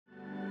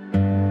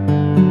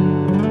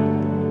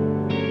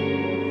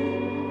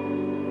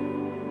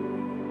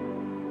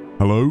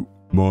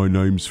My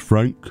name's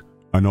Frank,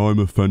 and I'm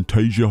a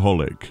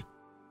Fantasia-holic.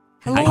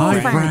 Hello, Hi,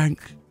 Frank.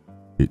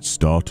 It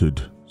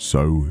started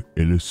so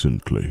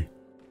innocently.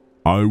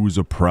 I was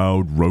a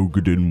proud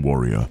Rogadin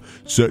warrior,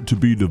 set to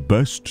be the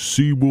best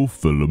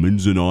sea-wolf the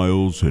Lemons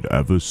Isles had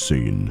ever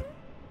seen.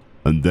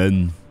 And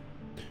then,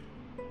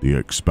 the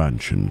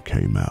expansion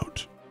came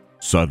out.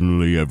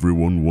 Suddenly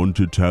everyone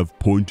wanted to have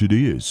pointed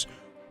ears,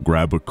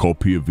 grab a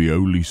copy of the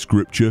Holy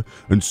Scripture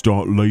and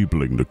start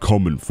labeling the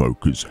common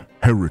folk as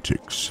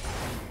heretics.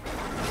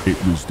 It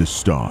was the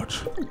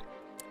start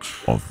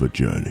of the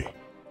journey.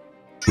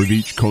 With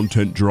each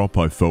content drop,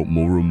 I felt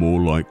more and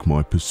more like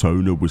my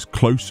persona was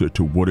closer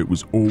to what it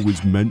was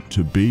always meant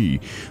to be,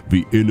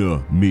 the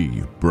inner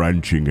me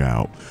branching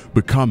out,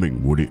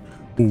 becoming what it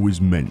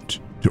always meant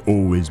to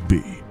always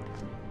be.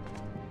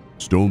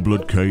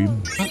 Stormblood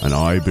came, and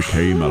I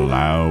became a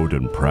loud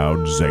and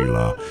proud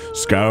Zayla,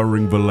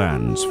 scouring the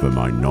lands for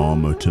my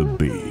Nama to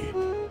be.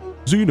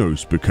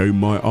 Xenos became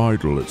my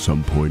idol at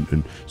some point,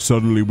 and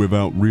suddenly,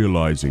 without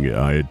realizing it,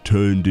 I had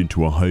turned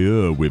into a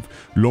Haer with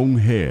long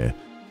hair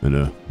and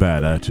a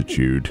bad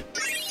attitude.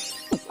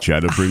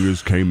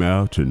 Shadowbringers came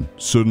out, and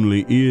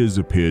suddenly ears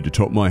appeared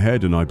atop my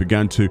head, and I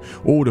began to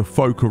order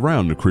folk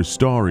around the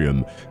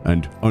Crystarium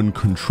and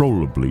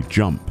uncontrollably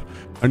jump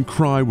and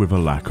cry with a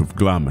lack of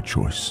glamour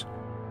choice.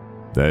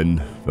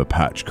 Then the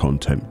patch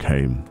content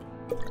came.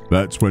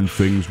 That's when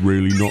things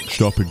really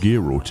notched up a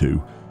gear or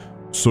two.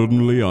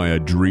 Suddenly I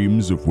had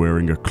dreams of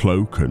wearing a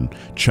cloak and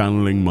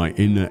channeling my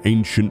inner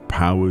ancient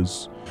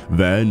powers.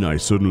 Then I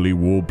suddenly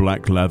wore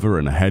black leather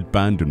and a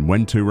headband and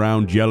went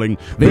around yelling,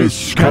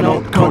 "This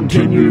cannot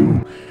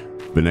continue!"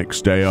 The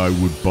next day I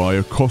would buy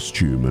a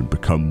costume and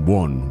become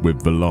one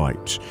with the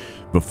light.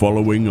 The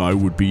following I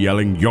would be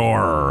yelling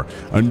 "Yar!"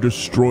 and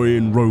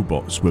destroying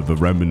robots with the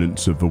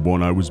remnants of the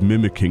one I was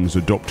mimicing's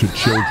adopted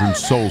children's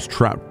souls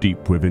trapped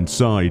deep within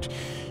inside.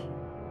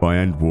 By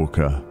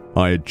Endwalker,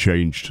 I had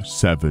changed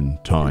 7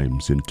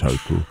 times in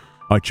total.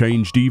 I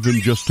changed even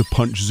just to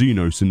punch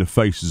Xenos in the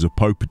face as a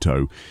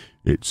Popito.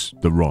 It's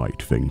the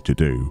right thing to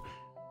do.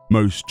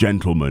 Most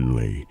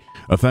gentlemanly.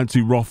 A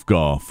fancy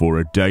Rothgar for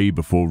a day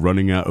before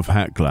running out of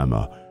hat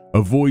glamour.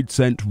 A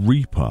void-sent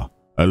Reaper.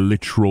 A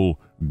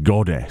literal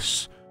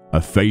goddess.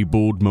 A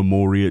fabled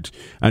Memoriate.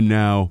 And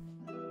now,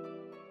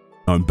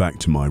 I'm back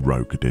to my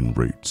Rogadin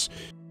roots.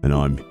 And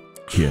I'm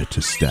here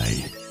to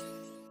stay.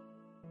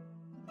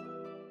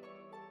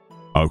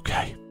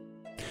 Okay.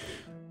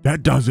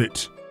 That does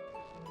it.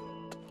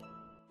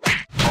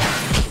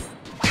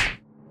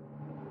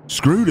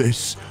 Screw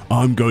this,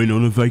 I'm going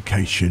on a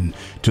vacation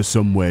to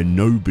somewhere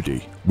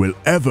nobody will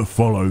ever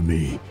follow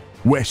me.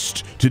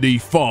 West to the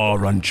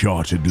far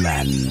uncharted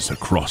lands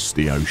across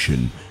the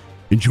ocean.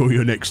 Enjoy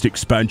your next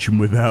expansion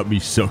without me,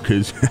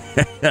 suckers.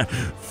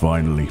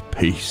 Finally,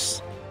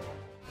 peace.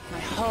 My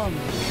home.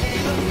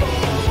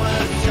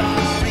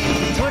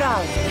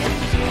 Total.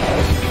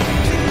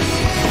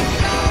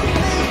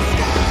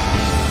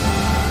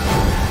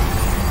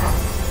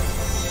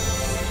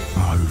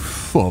 Oh,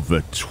 for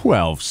the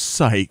 12's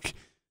sake.